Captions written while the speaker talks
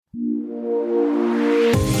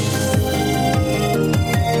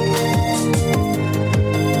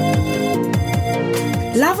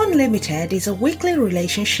Unlimited is a weekly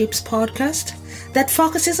relationships podcast that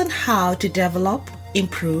focuses on how to develop,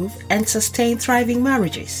 improve, and sustain thriving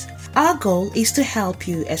marriages. Our goal is to help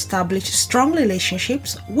you establish strong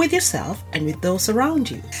relationships with yourself and with those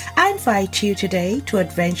around you. I invite you today to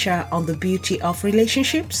adventure on the beauty of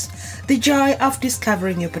relationships, the joy of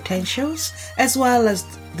discovering your potentials, as well as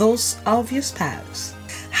those of your spouse.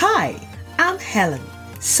 Hi, I'm Helen,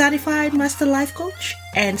 certified master life coach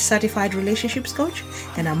and certified relationships coach,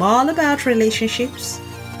 and I'm all about relationships.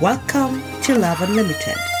 Welcome to Love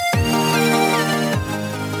Unlimited.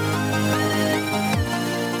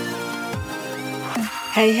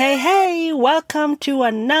 Hey, welcome to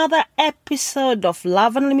another episode of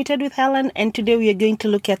Love Unlimited with Helen, and today we are going to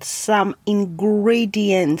look at some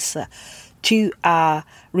ingredients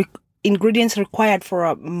ingredients required for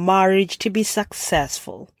a marriage to be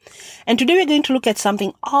successful. And today we're going to look at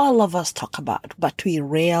something all of us talk about, but we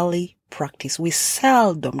rarely practice. We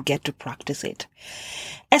seldom get to practice it,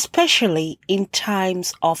 especially in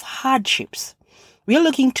times of hardships.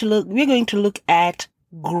 We're going to look at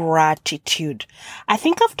gratitude. I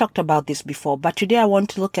think I've talked about this before, but today I want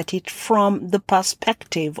to look at it from the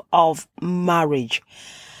perspective of marriage.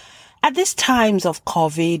 At these times of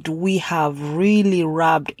COVID, we have really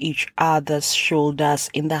rubbed each other's shoulders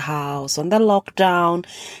in the house, on the lockdown,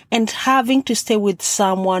 and having to stay with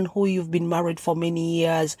someone who you've been married for many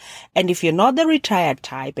years. And if you're not the retired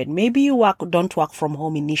type, and maybe you don't work from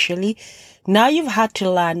home initially, now you've had to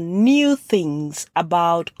learn new things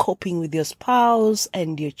about coping with your spouse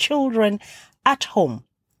and your children at home.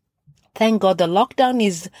 Thank God the lockdown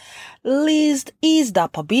is eased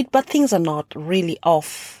up a bit, but things are not really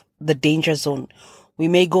off the danger zone. We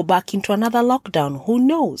may go back into another lockdown. Who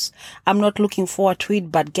knows? I'm not looking forward to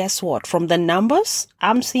it, but guess what? From the numbers,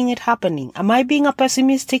 I'm seeing it happening. Am I being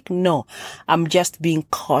pessimistic? No. I'm just being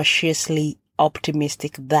cautiously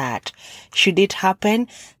optimistic that should it happen,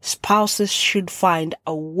 spouses should find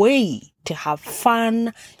a way to have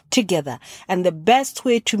fun together. And the best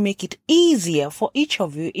way to make it easier for each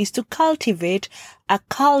of you is to cultivate a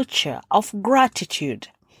culture of gratitude.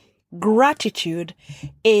 Gratitude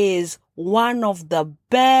is one of the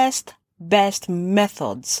best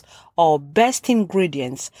methods or best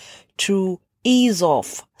ingredients to ease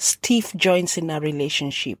off stiff joints in a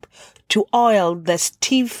relationship, to oil the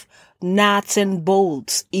stiff nuts and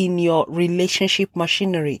bolts in your relationship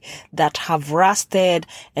machinery that have rusted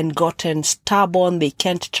and gotten stubborn, they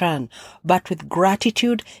can't turn. But with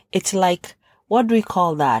gratitude, it's like, what do we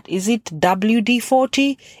call that? Is it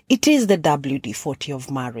WD-40? It is the WD-40 of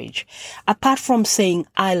marriage. Apart from saying,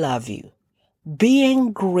 I love you,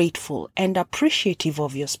 being grateful and appreciative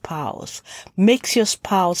of your spouse makes your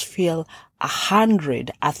spouse feel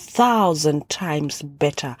 100, 1,000 times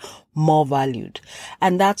better, more valued.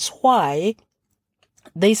 And that's why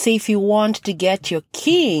they say if you want to get your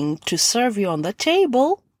king to serve you on the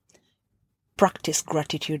table, practice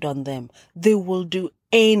gratitude on them. They will do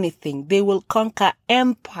anything. They will conquer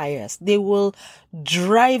empires. They will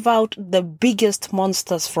drive out the biggest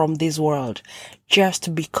monsters from this world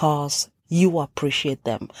just because you appreciate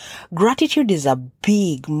them. Gratitude is a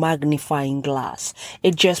big magnifying glass.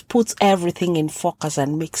 It just puts everything in focus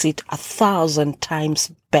and makes it 1,000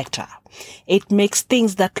 times better. It makes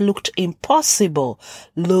things that looked impossible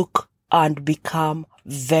look and become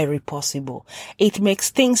very possible. It makes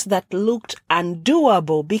things that looked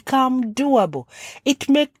undoable become doable. It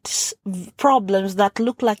makes problems that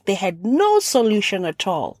look like they had no solution at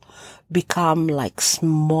all become like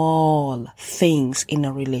small things in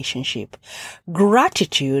a relationship.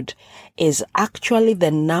 Gratitude is actually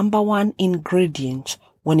the number one ingredient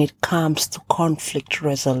when it comes to conflict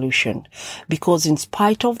resolution, because in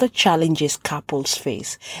spite of the challenges couples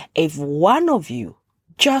face, if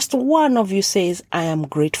just one of you says, I am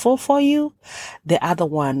grateful for you, the other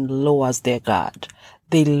one lowers their guard.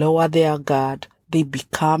 They lower their guard. They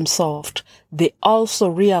become soft. They also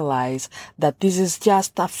realize that this is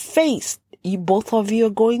just a phase both of you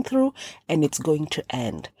are going through and it's going to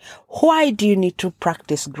end. Why do you need to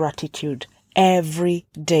practice gratitude every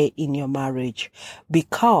day in your marriage?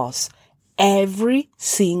 Because every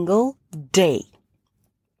single day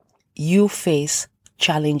you face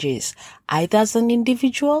challenges, either as an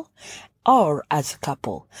individual or as a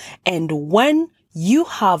couple. And when you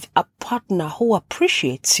have a partner who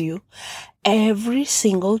appreciates you, every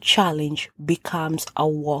single challenge becomes a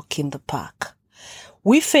walk in the park.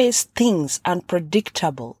 We face things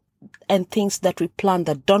unpredictable and things that we plan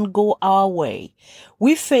that don't go our way.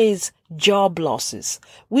 We face job losses.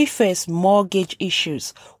 We face mortgage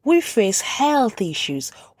issues. We face health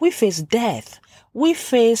issues. We face death. We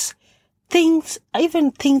face things,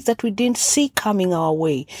 even things that we didn't see coming our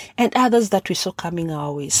way, and others that we saw coming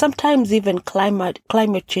our way. Sometimes even climate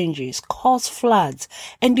changes cause floods,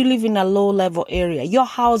 and you live in a low-level area. Your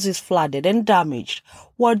house is flooded and damaged.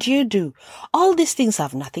 What do? All these things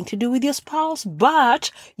have nothing to do with your spouse,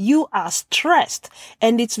 but you are stressed,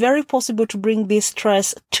 and it's very possible to bring this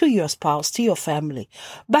stress to your spouse, to your family.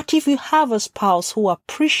 But if you have a spouse who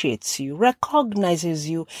appreciates you, recognizes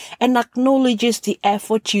you, and acknowledges the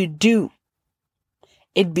effort you do,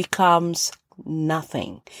 it becomes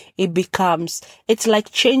nothing. It's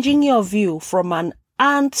like changing your view from an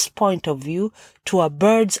ant's point of view to a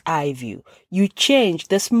bird's eye view. You change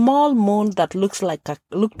the small moon that looked like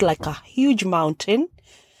a huge mountain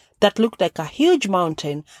at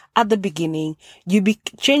the beginning. You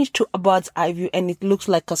change to a bird's eye view, and it looks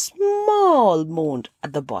like a small moon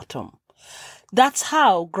at the bottom. That's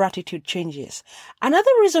how gratitude changes.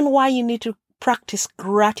 Another reason why you need to practice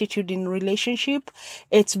gratitude in relationship,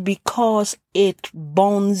 it's because it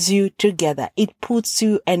bonds you together. It puts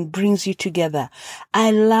you and brings you together.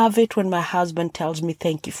 I love it when my husband tells me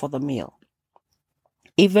thank you for the meal.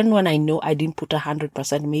 Even when I know I didn't put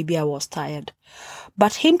 100%, maybe I was tired.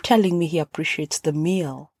 But him telling me he appreciates the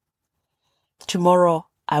meal, tomorrow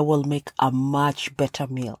I will make a much better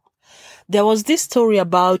meal. There was this story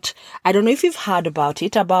about, I don't know if you've heard about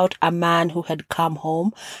it, about a man who had come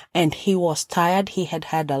home and he was tired. He had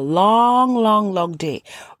had a long day.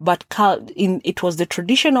 But it was the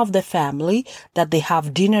tradition of the family that they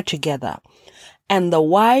have dinner together. And the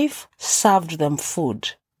wife served them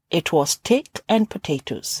food. It was steak and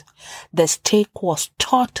potatoes. The steak was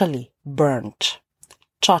totally burnt,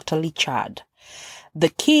 totally charred. The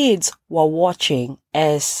kids were watching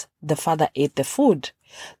as the father ate the food.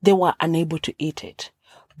 They were unable to eat it.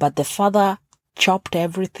 But the father chopped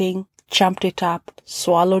everything, chumped it up,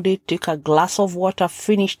 swallowed it, took a glass of water,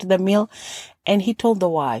 finished the meal, and he told the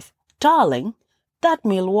wife, "Darling, that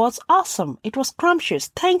meal was awesome. It was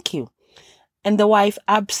scrumptious. Thank you." And the wife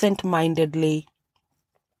absent-mindedly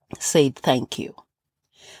said thank you.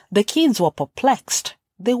 The kids were perplexed.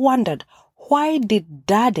 They wondered, why did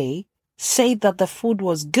Daddy say that the food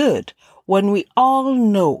was good when we all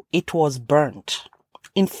know it was burnt?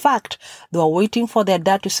 In fact, they were waiting for their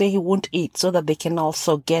dad to say he won't eat so that they can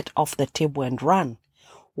also get off the table and run.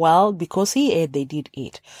 Well, because he ate, they did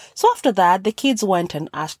eat. So after that, the kids went and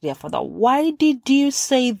asked their father, "Why did you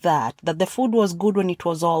say that the food was good when it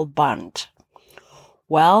was all burnt?"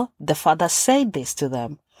 Well, the father said this to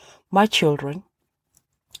them, "My children,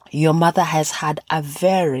 your mother has had a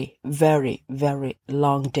very, very, very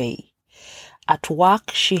long day. At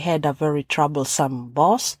work, she had a very troublesome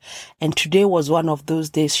boss, and today was one of those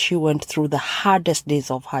days she went through the hardest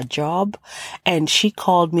days of her job, and she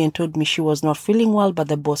called me and told me she was not feeling well, but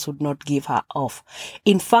the boss would not give her off.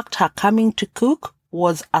 In fact, her coming to cook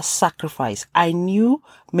was a sacrifice. I knew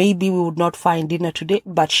maybe we would not find dinner today,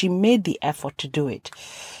 but she made the effort to do it.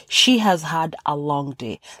 She has had a long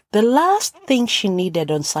day. The last thing she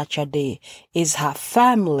needed on such a day is her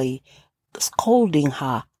family scolding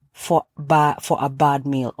her for a bad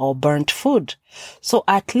meal or burnt food. So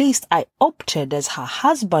at least I opted as her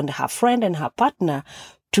husband, her friend, and her partner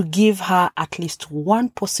to give her at least one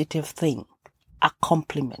positive thing, a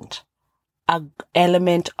compliment, an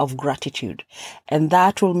element of gratitude, and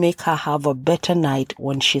that will make her have a better night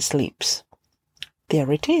when she sleeps."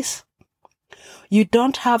 There it is. You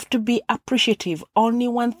don't have to be appreciative only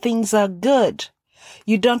when things are good.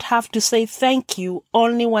 You don't have to say thank you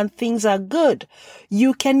only when things are good.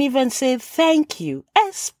 You can even say thank you,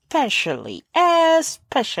 especially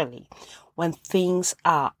when things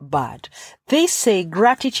are bad. They say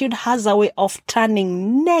gratitude has a way of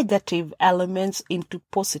turning negative elements into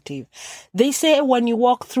positive. They say when you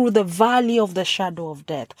walk through the valley of the shadow of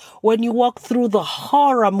death, when you walk through the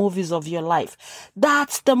horror movies of your life,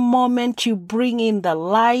 that's the moment you bring in the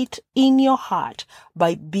light in your heart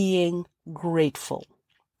by being grateful.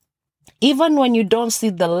 Even when you don't see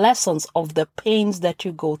the lessons of the pains that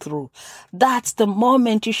you go through, that's the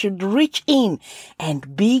moment you should reach in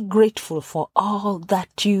and be grateful for all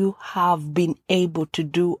that you have been able to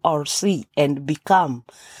do or see and become.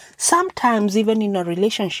 Sometimes even in a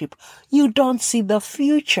relationship, you don't see the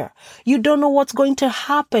future. You don't know what's going to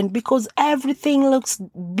happen because everything looks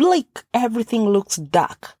bleak. Everything looks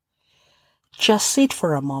dark. Just sit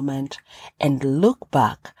for a moment and look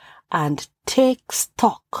back and take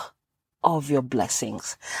stock of your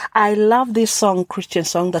blessings. I love this Christian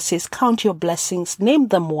song that says, count your blessings, name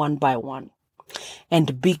them one by one,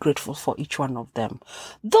 and be grateful for each one of them.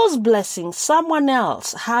 Those blessings, someone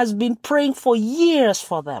else has been praying for years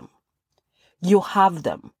for them. You have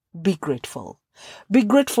them. Be grateful. Be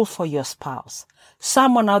grateful for your spouse.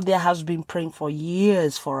 Someone out there has been praying for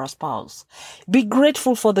years for a spouse. Be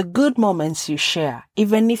grateful for the good moments you share,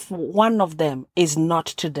 even if one of them is not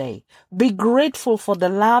today. Be grateful for the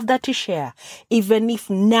love that you share, even if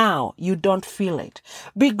now you don't feel it.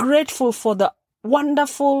 Be grateful for the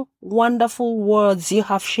wonderful, wonderful words you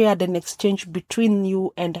have shared and exchanged between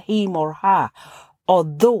you and him or her,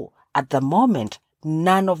 although at the moment,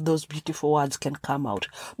 none of those beautiful words can come out.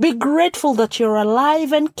 Be grateful that you're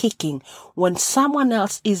alive and kicking when someone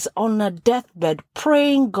else is on a deathbed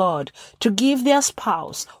praying God to give their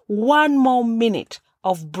spouse one more minute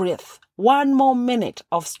of breath, one more minute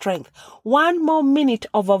of strength, one more minute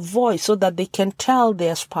of a voice so that they can tell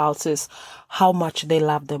their spouses how much they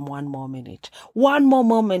love them. One more minute, one more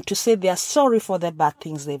moment to say they're sorry for the bad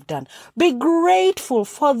things they've done. Be grateful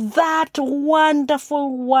for that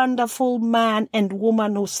wonderful, wonderful man and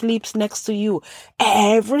woman who sleeps next to you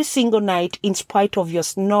every single night in spite of your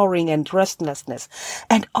snoring and restlessness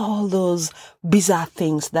and all those bizarre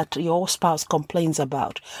things that your spouse complains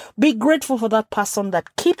about. Be grateful for that person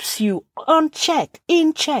that keeps you on check,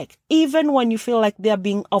 in check, even when you feel like they're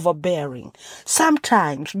being overbearing.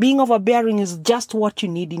 Sometimes being overbearing is just what you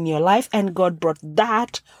need in your life, and God brought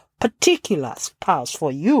that particular spouse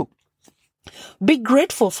for you. Be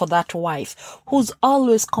grateful for that wife who's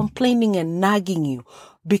always complaining and nagging you,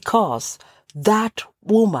 because that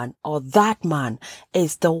woman or that man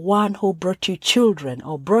is the one who brought you children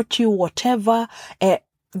or brought you whatever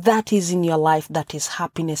that is in your life that is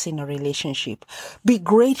happiness in a relationship. Be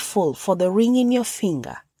grateful for the ring in your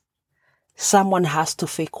finger. Someone has to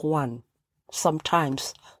fake one,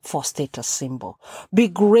 sometimes for status symbol. Be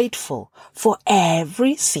grateful for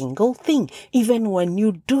every single thing, even when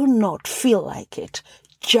you do not feel like it.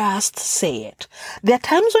 Just say it. There are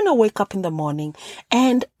times when I wake up in the morning,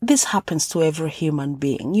 and this happens to every human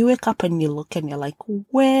being. You wake up and you look and you're like,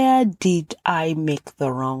 where did I make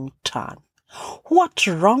the wrong turn? What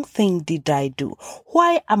wrong thing did I do?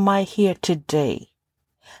 Why am I here today?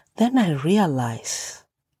 Then I realize,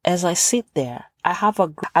 as I sit there, I have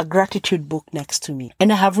a gratitude book next to me,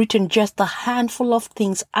 and I have written just a handful of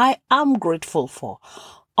things I am grateful for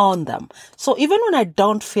on them. So even when I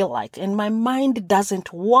don't feel like, and my mind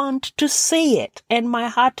doesn't want to say it, and my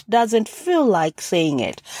heart doesn't feel like saying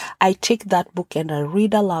it, I take that book and I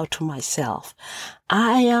read aloud to myself.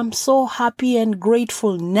 I am so happy and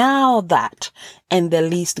grateful now that, and the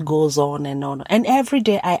list goes on and on. And every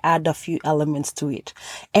day I add a few elements to it.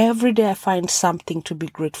 Every day I find something to be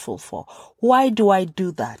grateful for. Why do I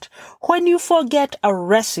do that? When you forget a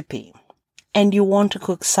recipe, and you want to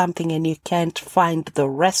cook something and you can't find the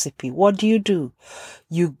recipe, what do?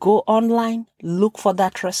 You go online, look for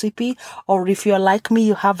that recipe, or if you're like me,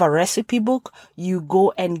 you have a recipe book, you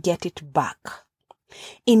go and get it back.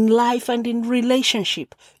 In life and in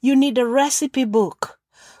relationship, you need a recipe book.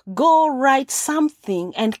 Go write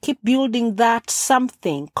something and keep building that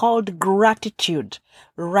something called gratitude.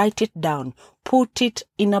 Write it down. Put it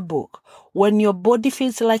in a book. When your body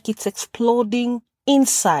feels like it's exploding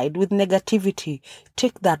inside with negativity,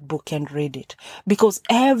 take that book and read it, because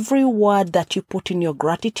every word that you put in your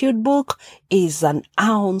gratitude book is an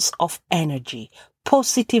ounce of energy,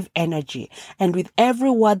 positive energy, and with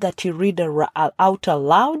every word that you read out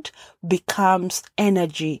aloud becomes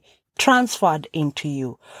energy transferred into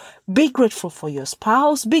you. Be grateful for your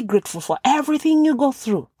spouse. Be grateful for everything you go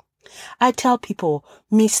through. I tell people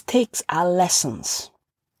mistakes are lessons.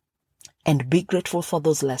 And be grateful for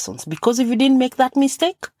those lessons. Because if you didn't make that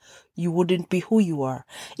mistake, you wouldn't be who you are.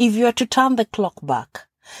 If you were to turn the clock back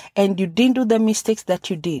and you didn't do the mistakes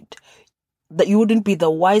that you did, that you wouldn't be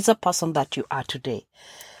the wiser person that you are today.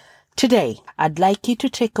 Today, I'd like you to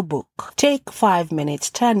take a book. Take 5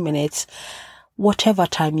 minutes, 10 minutes, whatever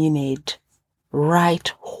time you need. Write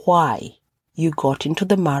why you got into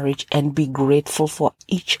the marriage and be grateful for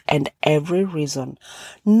each and every reason.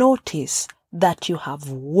 Notice that you have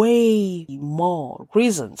way more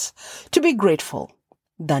reasons to be grateful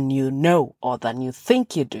than you know or than you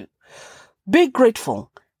think you do. Be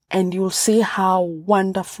grateful, and you'll see how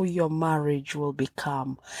wonderful your marriage will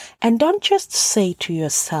become. And don't just say to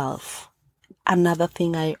yourself, another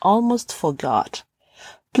thing I almost forgot.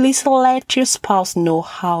 Please let your spouse know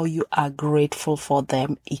how you are grateful for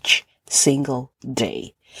them each single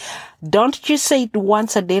day. Don't just say it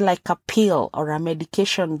once a day like a pill or a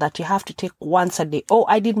medication that you have to take once a day. Oh,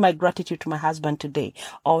 I did my gratitude to my husband today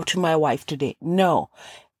or to my wife today. No.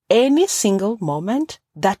 Any single moment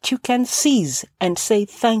that you can seize and say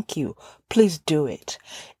thank you, please do it.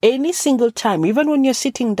 Any single time, even when you're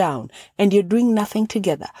sitting down and you're doing nothing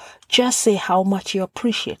together, just say how much you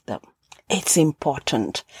appreciate them. It's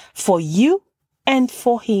important for you and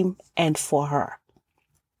for him and for her.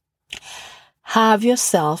 Have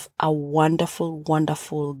yourself a wonderful,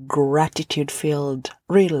 wonderful, gratitude-filled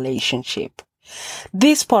relationship.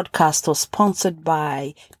 This podcast was sponsored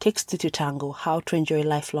by Takes Two to Tango, How to Enjoy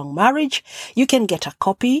Lifelong Marriage. You can get a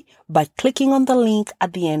copy by clicking on the link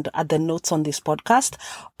at the end at the notes on this podcast,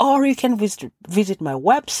 or you can visit my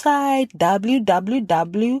website,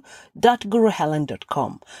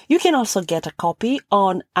 www.guruhelen.com. You can also get a copy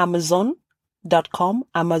on amazon.com,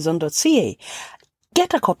 amazon.ca.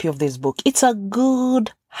 Get a copy of this book. It's a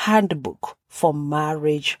good handbook for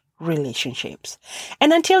marriage relationships.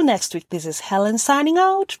 And until next week, this is Helen signing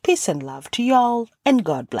out. Peace and love to y'all, and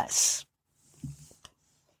God bless.